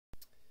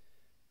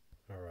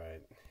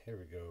Here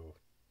we go.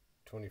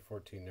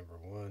 2014 number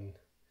 1.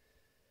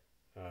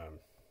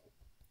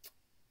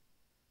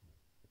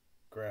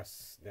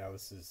 Grass. Now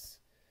this is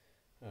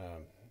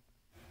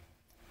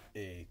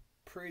a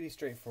pretty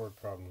straightforward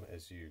problem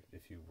if you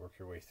work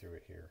your way through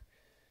it here.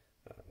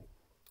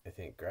 I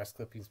think grass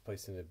clippings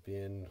placed in a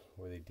bin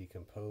where they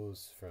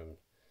decompose from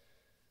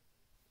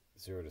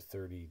 0 to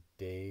 30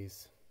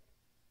 days.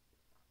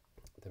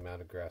 The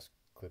amount of grass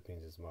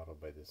clippings is modeled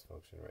by this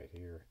function right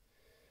here,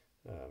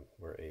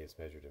 where A is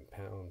measured in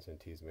pounds and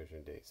T is measured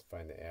in days.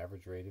 Find the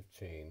average rate of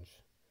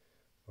change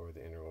over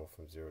the interval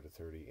from 0 to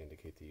 30.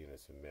 Indicate the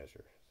units of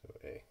measure. So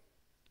A.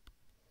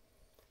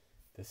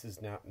 This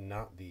is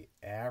not the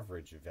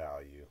average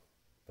value,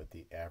 but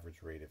the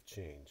average rate of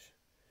change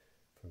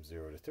from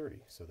 0 to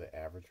 30. So the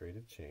average rate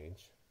of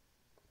change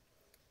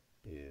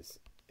is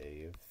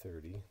A of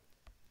 30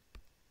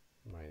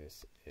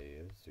 minus A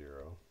of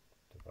 0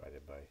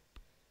 divided by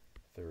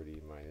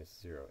 30 minus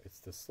 0. It's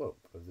the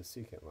slope of the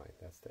secant line.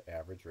 That's the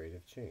average rate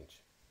of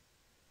change.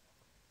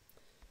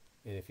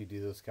 And if you do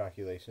those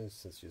calculations,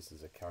 since this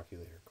is a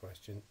calculator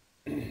question,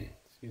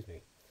 excuse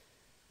me,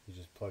 you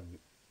just plug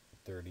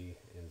 30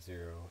 and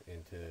 0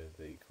 into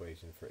the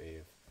equation for A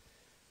of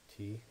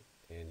t,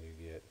 and you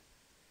get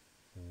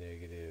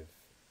negative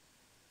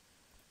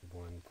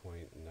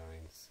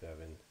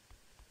 1.97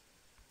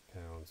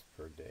 pounds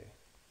per day.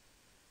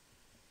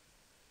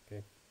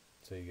 Okay,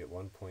 so you get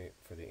 1 point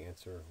for the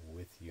answer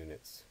with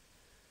units.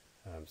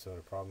 So in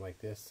a problem like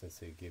this, since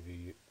they give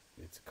you,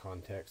 it's a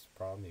context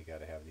problem, you got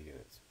to have the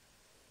units.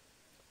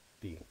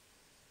 B.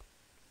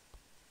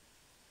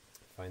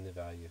 Find the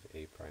value of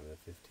A prime of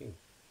 15.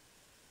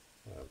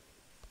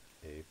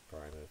 A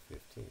prime of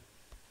 15.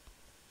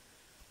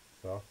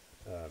 Well,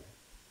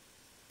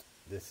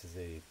 this is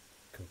a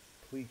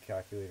complete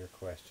calculator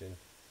question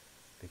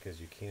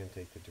because you can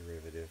take the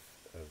derivative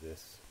of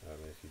this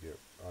if you do it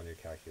on your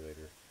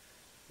calculator.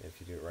 And if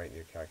you do it right in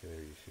your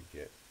calculator, you should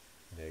get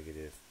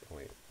negative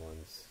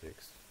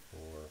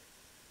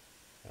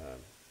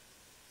 0.164.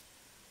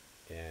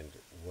 And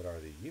what are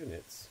the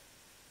units?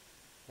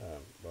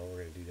 Well,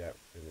 we're going to do that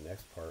in the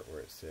next part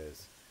where it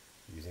says,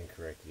 using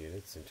correct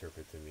units,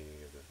 interpret the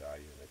meaning of the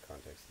value in the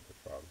context of the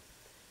problem.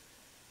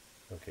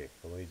 Okay,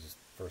 well, let me just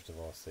first of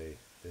all say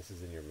this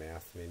is in your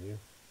math menu,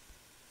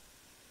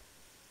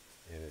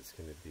 and it's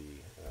going to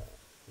be, let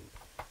me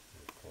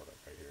pull it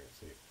up right here and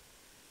see.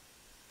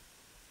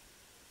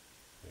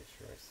 Make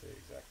sure I say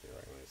exactly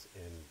right when it's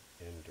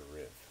n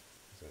deriv.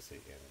 I was going to say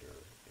n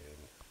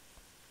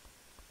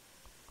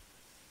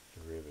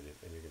derivative,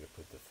 and you're going to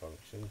put the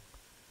function,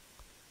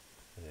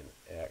 and then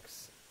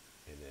x,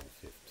 and then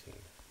 15.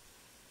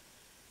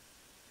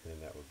 And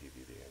then that will give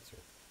you the answer.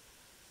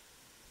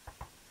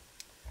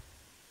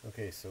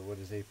 Okay, so what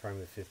is A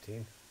prime of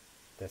 15?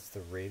 That's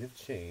the rate of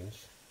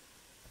change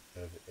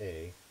of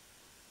A,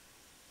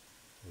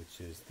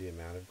 which is the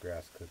amount of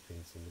grass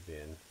clippings in the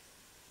bin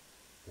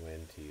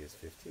when T is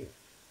 15.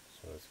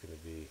 So it's going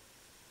to be,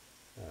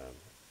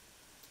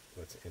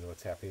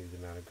 what's happening to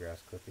the amount of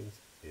grass clippings?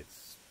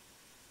 It's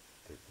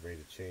the rate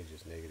of change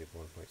is negative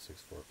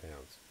 1.64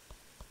 pounds.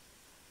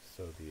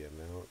 So the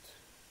amount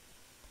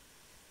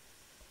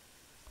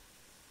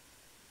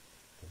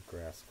of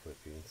grass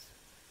clippings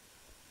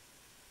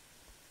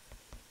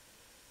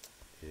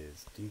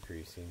is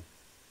decreasing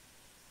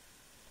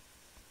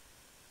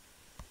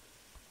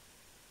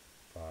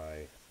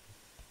by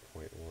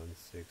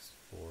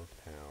 0.164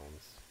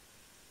 pounds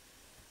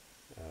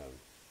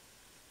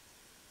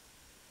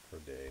per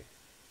day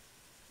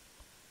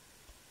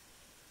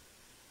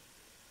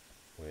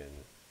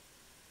when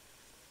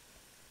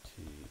T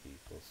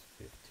equals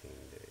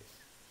 15 days.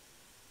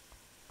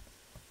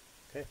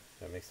 Okay,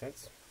 that makes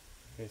sense?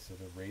 Okay, so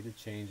the rate of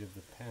change of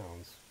the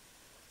pounds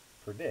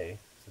per day,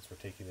 since we're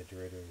taking the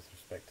derivative with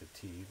respect to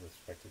T, with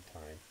respect to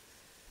time,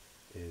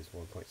 is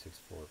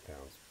 1.64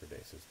 pounds per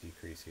day. So it's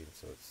decreasing,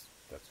 so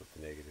that's what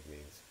the negative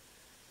means.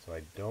 So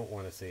I don't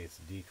want to say it's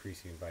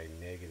decreasing by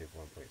negative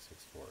 1.64.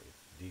 It's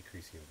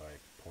decreasing by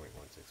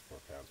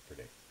 0.164 pounds per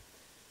day.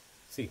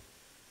 C.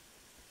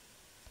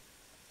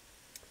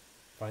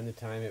 Find the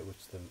time at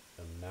which the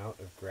amount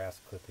of grass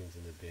clippings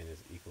in the bin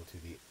is equal to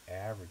the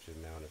average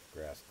amount of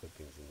grass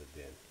clippings in the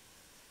bin.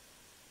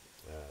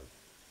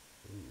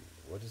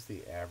 What is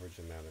the average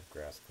amount of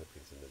grass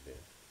clippings in the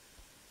bin?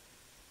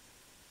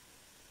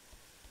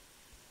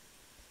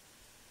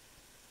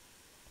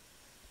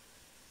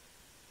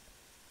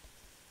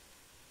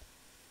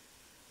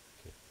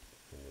 Okay,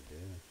 in the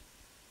bin,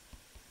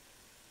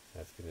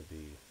 that's going to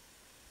be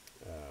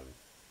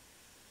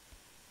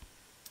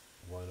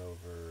 1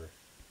 over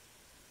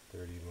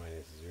 30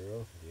 minus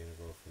 0, the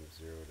integral from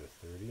 0 to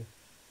 30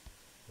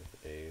 of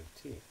A of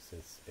t.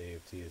 Since A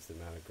of t is the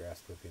amount of grass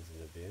clippings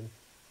in the bin,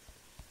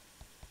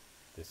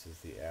 this is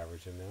the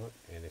average amount,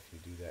 and if you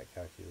do that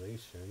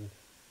calculation,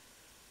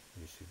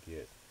 you should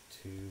get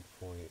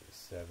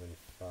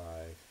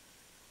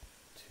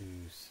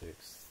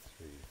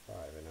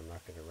 2.752635, and I'm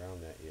not going to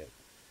round that yet,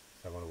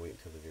 so I want to wait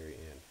until the very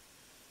end.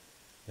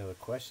 Now the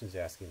question is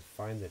asking,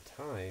 find the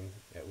time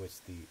at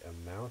which the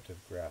amount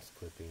of grass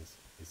clippings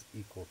is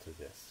equal to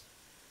this.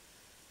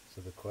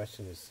 So the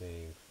question is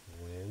saying,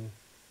 when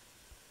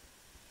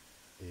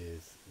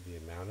is the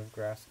amount of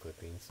grass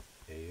clippings,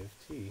 A of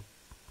t,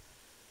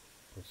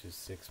 which is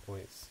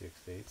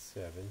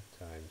 6.687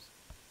 times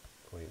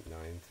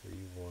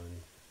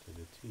 0.931 to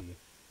the t,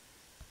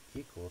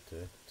 equal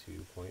to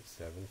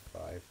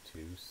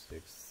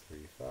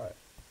 2.752635.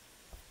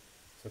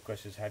 So the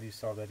question is, how do you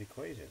solve that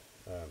equation?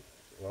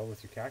 Well,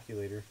 with your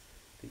calculator,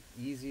 the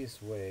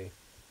easiest way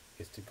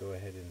is to go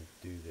ahead and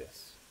do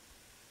this.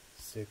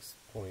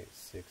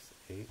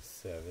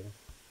 6.687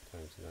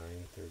 times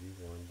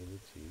 931 to the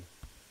t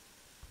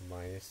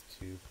minus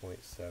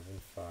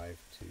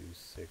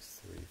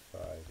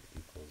 2.752635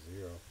 equals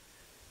 0.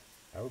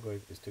 Our goal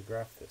is to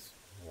graph this,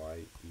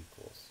 y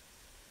equals.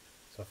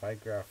 So if I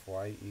graph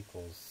y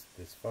equals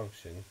this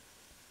function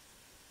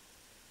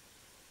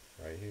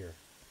right here,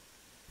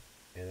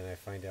 and then I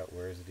find out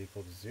where is it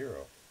equal to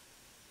 0,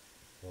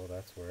 well,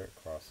 that's where it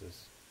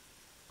crosses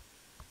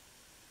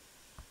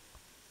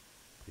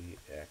the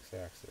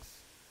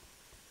x-axis.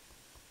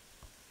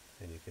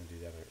 And you can do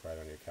that right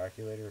on your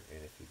calculator,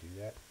 and if you do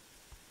that,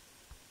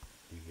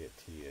 you get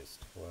t as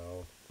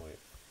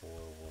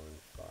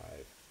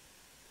 12.415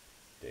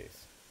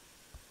 days.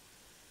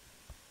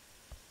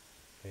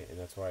 Okay, and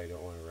that's why I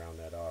don't want to round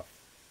that off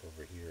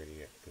over here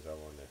because I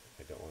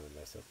don't want to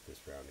mess up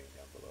this rounding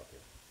down below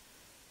here.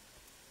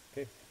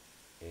 Okay,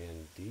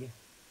 and D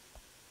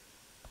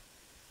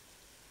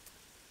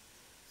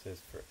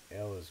says for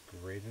L is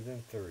greater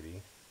than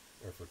 30,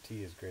 or for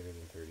T is greater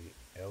than 30,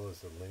 L is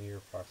the linear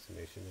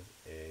approximation of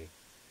A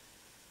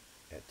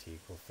at T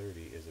equals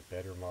 30 is a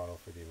better model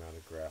for the amount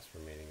of grass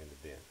remaining in the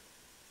bin.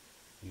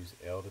 Use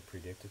L to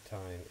predict a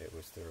time at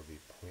which there will be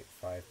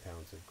 0.5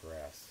 pounds of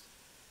grass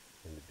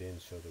in the bin.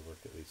 Show the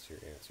work that leads to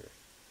your answer.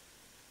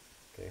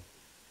 Okay,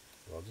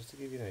 well, just to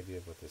give you an idea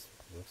of what this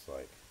looks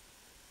like,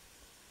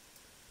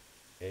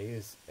 A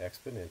is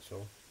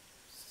exponential,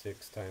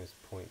 6 times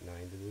 0.9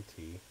 to the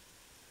t,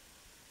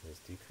 is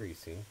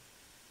decreasing,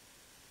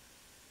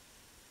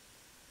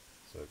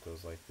 so it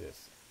goes like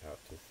this, out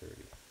to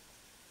 30.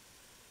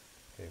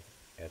 Okay,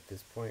 at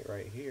this point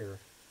right here,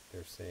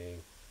 they're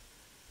saying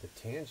the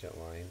tangent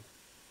line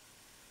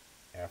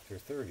after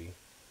 30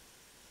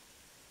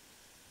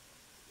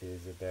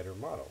 is a better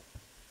model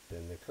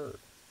than the curve.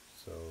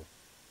 So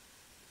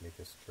make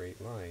a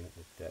straight line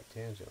with that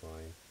tangent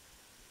line.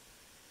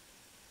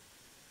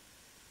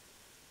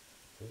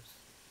 Oops.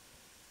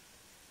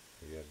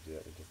 You got to do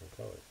that in a different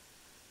color.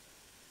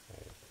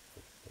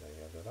 But I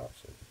have that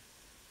option.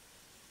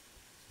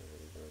 So we're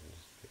going to go ahead and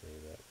just get rid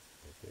of that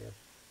right there.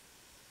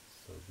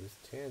 So this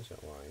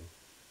tangent line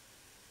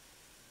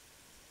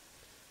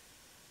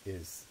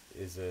is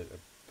a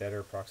better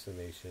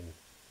approximation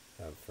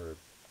for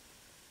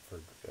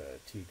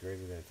t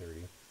greater than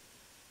 30,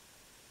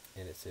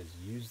 and it says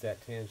use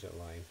that tangent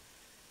line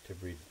to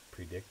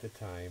predict the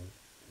time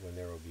when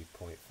there will be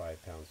 0.5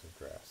 pounds of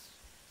grass.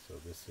 So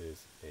this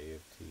is A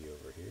of t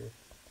over here.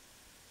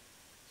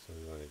 So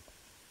we want to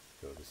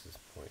go, this is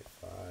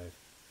 0.5.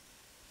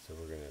 So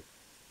we're going to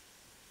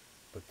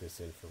put this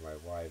in for my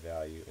y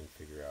value and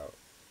figure out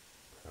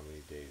how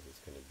many days it's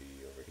going to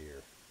be over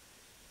here.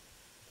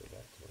 Go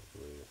back to my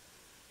blue.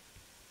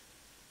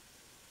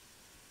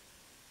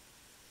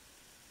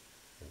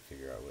 And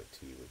figure out what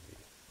t would be.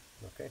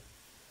 Okay,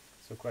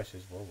 so question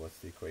is, well, what's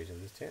the equation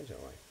of this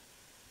tangent line?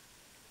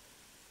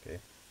 Okay,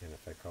 and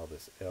if I call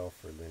this L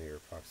for linear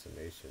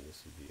approximation,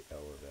 this would be L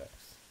of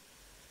x.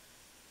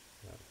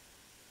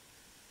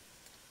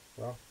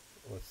 Well,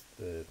 what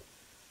do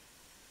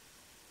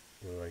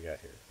I got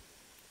here?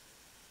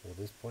 Well,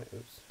 this point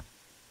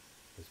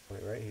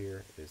right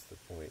here is the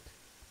point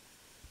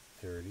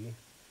 30,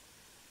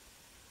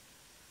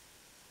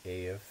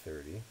 A of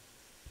 30.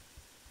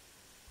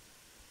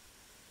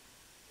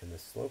 And the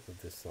slope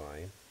of this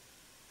line,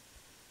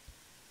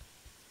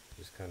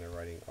 just kind of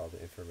writing all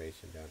the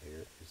information down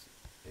here, is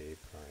A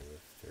prime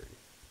of 30.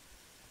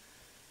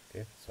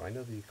 Okay, so I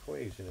know the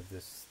equation of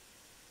this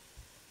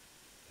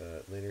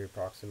linear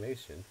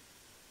approximation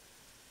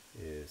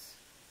is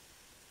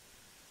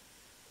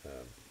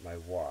my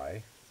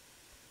y,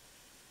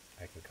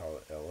 I can call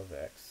it L of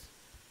x,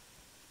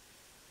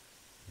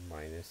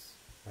 minus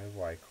my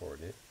y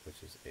coordinate,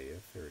 which is A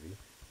of 30,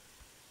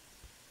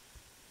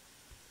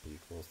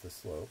 equals the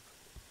slope,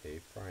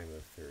 A prime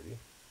of 30,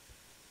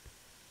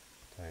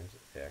 times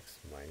x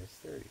minus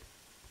 30.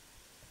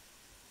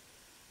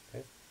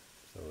 Okay,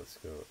 so let's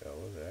go L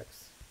of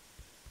x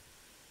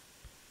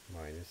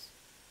minus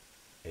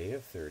A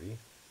of 30.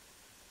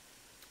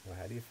 Well,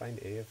 how do you find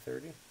A of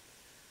 30?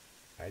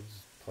 I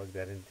just plug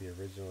that into the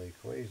original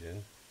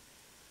equation.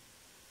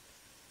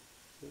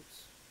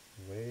 Oops,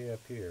 way up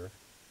here.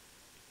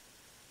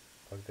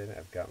 Plug that in.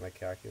 I've got my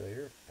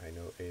calculator. I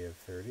know A of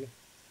 30.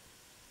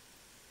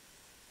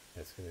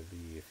 That's going to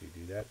be, if you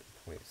do that,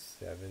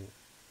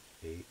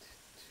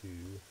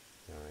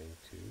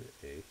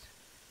 0.782928.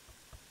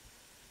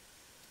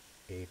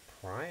 A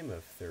prime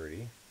of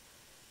 30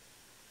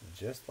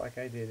 just like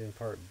I did in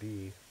part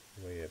B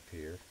way up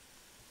here.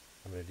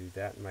 I'm going to do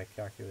that in my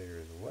calculator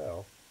as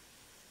well.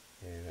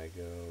 And I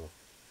go,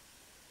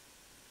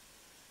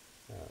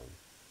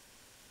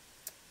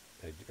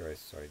 I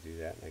do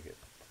that and I get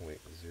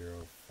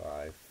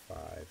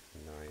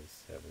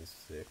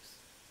 0.055976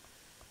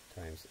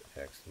 times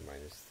x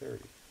minus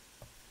 30.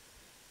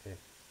 Okay,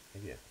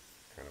 again,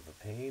 kind of a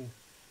pain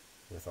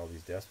with all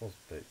these decimals,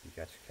 but you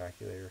got your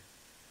calculator.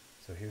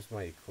 So here's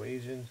my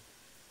equation,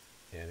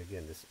 and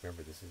again,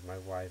 remember this is my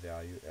y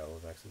value, L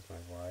of x is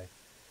my y,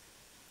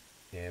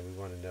 and we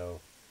want to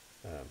know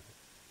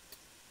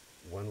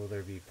when will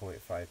there be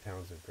 0.5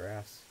 pounds of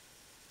grass.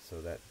 So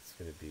that's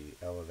going to be,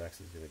 L of x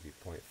is going to be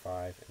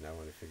 0.5, and I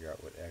want to figure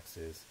out what x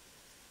is.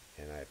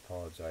 And I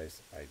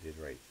apologize, I did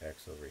write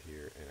x over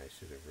here, and I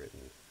should have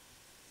written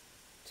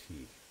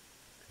t,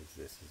 because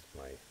this is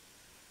my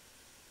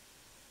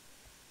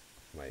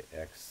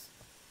x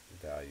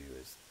value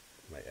is,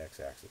 my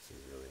x-axis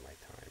is really my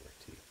time, or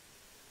t.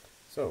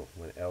 So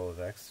when L of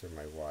x, or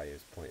my y,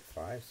 is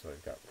 0.5, so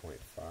I've got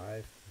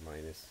 0.5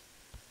 minus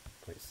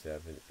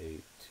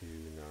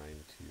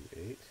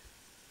 0.782928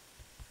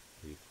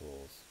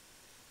 equals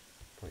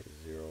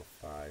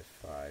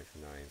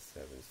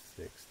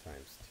 0.055976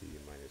 times t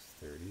minus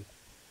 30.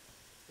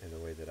 And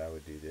the way that I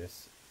would do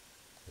this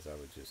is I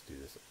would just do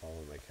this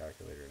all in my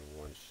calculator in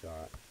one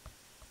shot,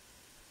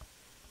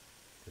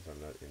 because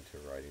I'm not into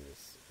writing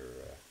this or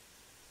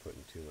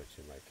putting too much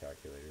in my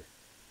calculator.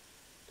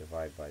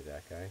 Divide by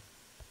that guy,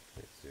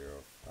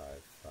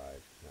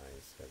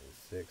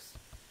 0.055976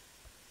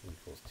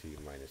 equals t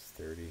minus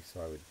 30.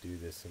 So I would do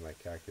this in my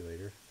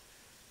calculator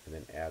and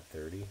then add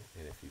 30,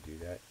 and if you do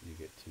that, you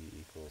get t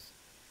equals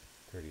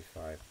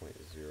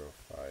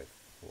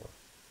 35.054.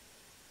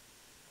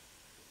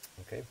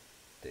 Okay,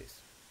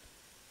 days.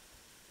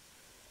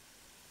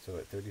 So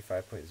at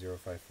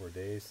 35.054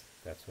 days,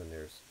 that's when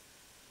there's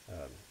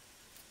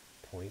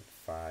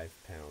 0.5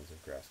 pounds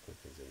of grass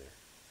clippings in there.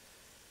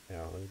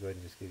 Now, let me go ahead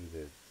and just give you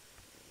the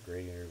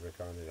grading rubric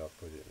on it. I'll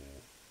put it in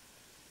a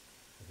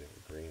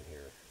different green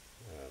here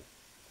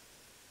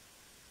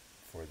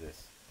for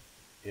this.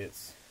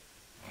 It's,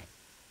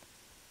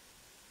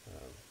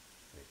 let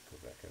me go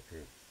back up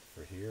here.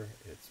 For here,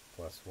 it's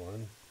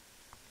 +1.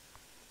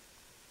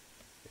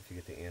 If you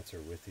get the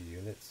answer with the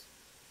units,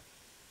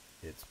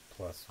 it's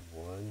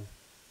 +1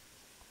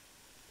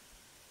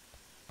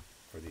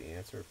 for the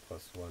answer,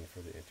 +1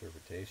 for the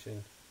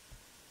interpretation.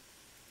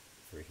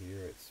 For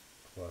here, it's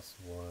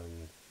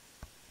 +1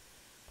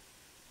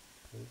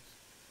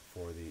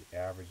 for the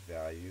average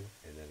value,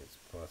 and then it's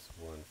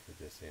 +1 for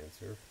this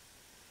answer.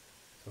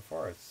 So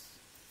far, it's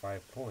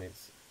 5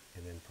 points,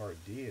 and then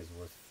part D is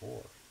worth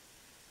 4.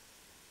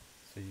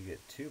 So you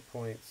get 2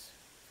 points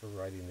for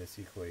writing this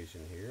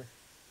equation here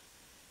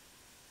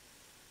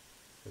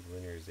with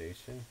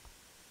linearization,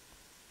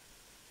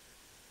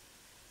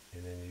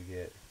 and then you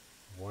get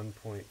 1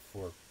 point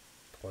for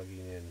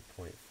plugging in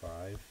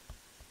 0.5,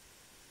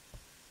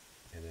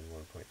 and then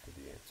 1 point for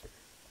the answer.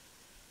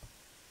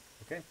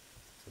 Okay,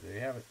 so there you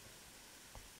have it.